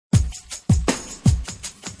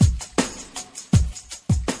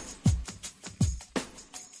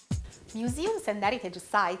Museums and heritage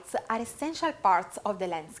sites are essential parts of the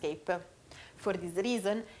landscape. For this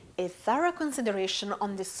reason, a thorough consideration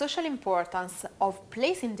on the social importance of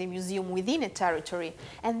placing the museum within a territory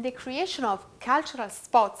and the creation of cultural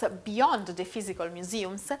spots beyond the physical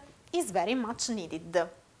museums is very much needed.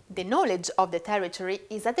 The knowledge of the territory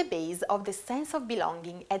is at the base of the sense of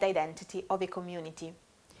belonging and identity of a community.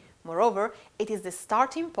 Moreover, it is the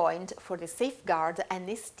starting point for the safeguard and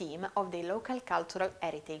esteem of the local cultural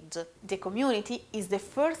heritage. The community is the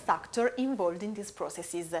first actor involved in these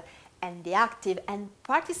processes, and the active and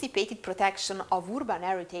participated protection of urban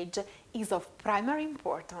heritage is of primary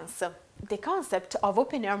importance. The concept of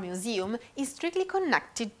open-air museum is strictly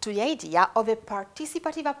connected to the idea of a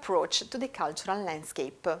participative approach to the cultural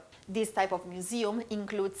landscape. This type of museum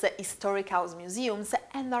includes historic house museums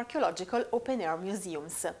and archaeological open-air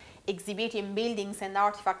museums. Exhibiting buildings and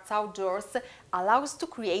artifacts outdoors allows to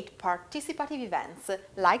create participative events,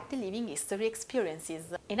 like the living history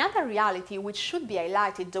experiences. Another reality which should be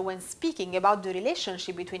highlighted when speaking about the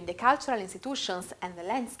relationship between the cultural institutions and the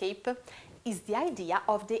landscape is the idea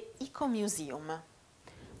of the eco-museum.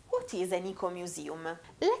 What is an eco-museum?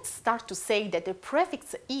 Let's start to say that the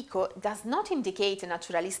prefix eco does not indicate a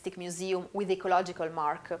naturalistic museum with ecological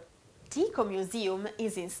mark. The eco-museum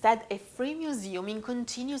is instead a free museum in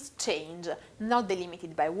continuous change, not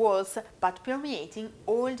delimited by walls, but permeating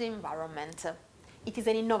all the environment. It is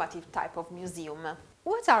an innovative type of museum.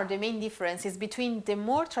 What are the main differences between the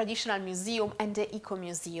more traditional museum and the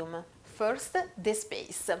eco-museum? First, the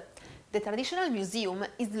space. The traditional museum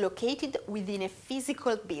is located within a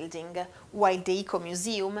physical building, while the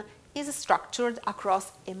eco-museum is structured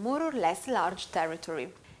across a more or less large territory.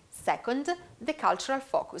 Second, the cultural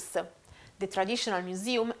focus. The traditional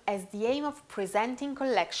museum has the aim of presenting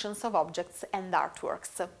collections of objects and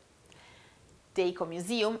artworks. The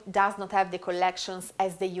eco-museum does not have the collections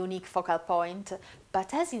as the unique focal point,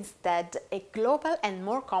 but has instead a global and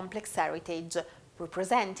more complex heritage,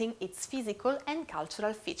 representing its physical and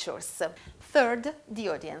cultural features. Third, the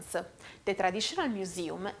audience. The traditional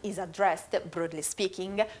museum is addressed, broadly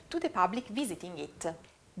speaking, to the public visiting it.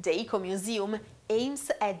 The eco-museum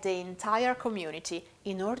aims at the entire community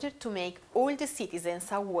in order to make all the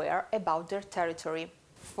citizens aware about their territory.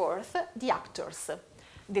 Fourth, the actors.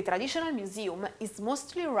 The traditional museum is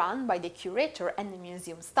mostly run by the curator and the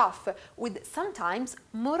museum staff, with sometimes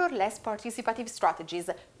more or less participative strategies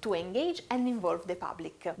to engage and involve the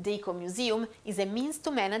public. The eco-museum is a means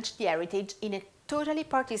to manage the heritage in a totally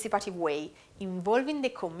participative way, involving the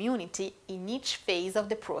community in each phase of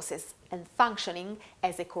the process and functioning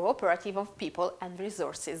as a cooperative of people and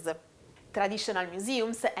resources. Traditional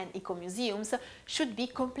museums and eco-museums should be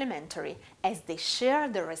complementary, as they share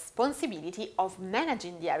the responsibility of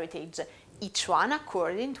managing the heritage, each one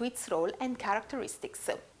according to its role and characteristics.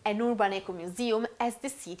 An urban eco-museum has the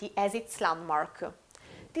city as its landmark.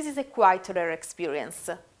 This is a quite rare experience.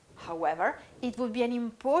 However, it would be an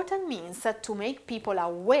important means to make people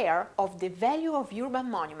aware of the value of urban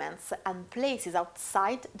monuments and places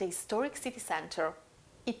outside the historic city center.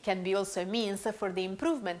 It can be also a means for the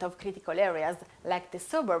improvement of critical areas, like the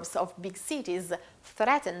suburbs of big cities,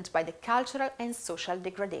 threatened by the cultural and social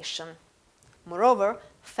degradation. Moreover,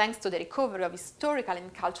 thanks to the recovery of historical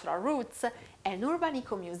and cultural roots, an urban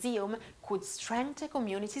eco-museum could strengthen a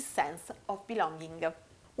community's sense of belonging.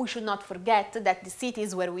 We should not forget that the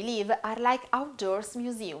cities where we live are like outdoors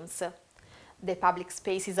museums. The public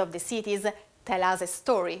spaces of the cities tell us a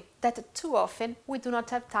story that too often we do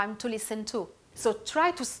not have time to listen to. So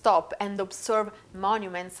try to stop and observe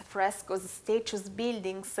monuments, frescoes, statues,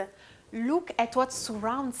 buildings. Look at what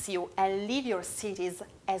surrounds you and live your cities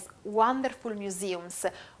as wonderful museums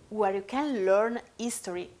where you can learn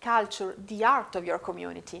history, culture, the art of your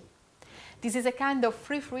community. This is a kind of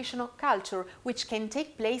free fruition of culture which can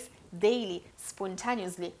take place daily,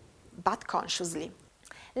 spontaneously, but consciously.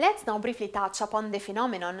 Let's now briefly touch upon the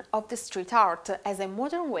phenomenon of the street art as a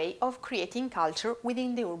modern way of creating culture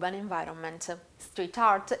within the urban environment. Street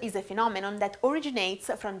art is a phenomenon that originates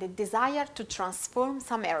from the desire to transform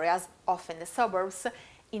some areas, often the suburbs,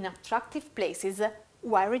 in attractive places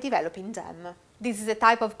while redeveloping them. This is a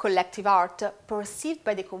type of collective art perceived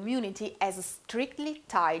by the community as strictly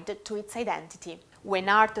tied to its identity. When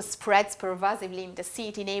art spreads pervasively in the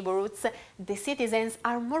city neighborhoods, the citizens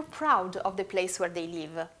are more proud of the place where they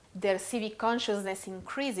live. Their civic consciousness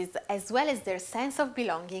increases as well as their sense of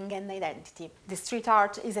belonging and identity. The street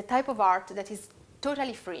art is a type of art that is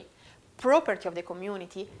totally free, property of the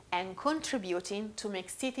community, and contributing to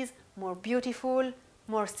make cities more beautiful,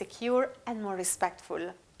 more secure, and more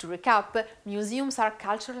respectful. To recap, museums are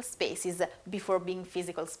cultural spaces before being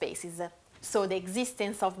physical spaces. So the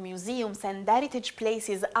existence of museums and heritage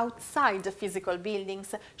places outside the physical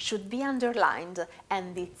buildings should be underlined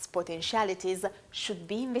and its potentialities should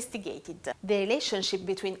be investigated. The relationship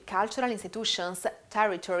between cultural institutions,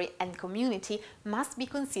 territory and community must be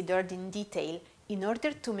considered in detail in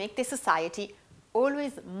order to make the society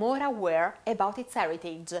always more aware about its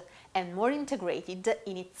heritage and more integrated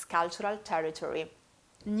in its cultural territory.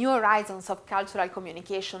 New horizons of cultural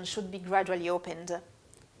communication should be gradually opened.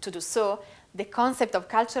 To do so, the concept of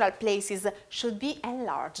cultural places should be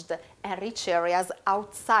enlarged and reach areas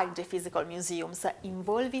outside the physical museums,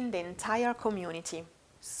 involving the entire community.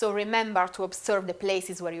 So remember to observe the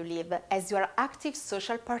places where you live as you are active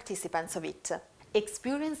social participants of it.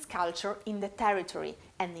 Experience culture in the territory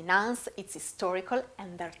and enhance its historical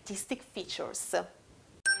and artistic features.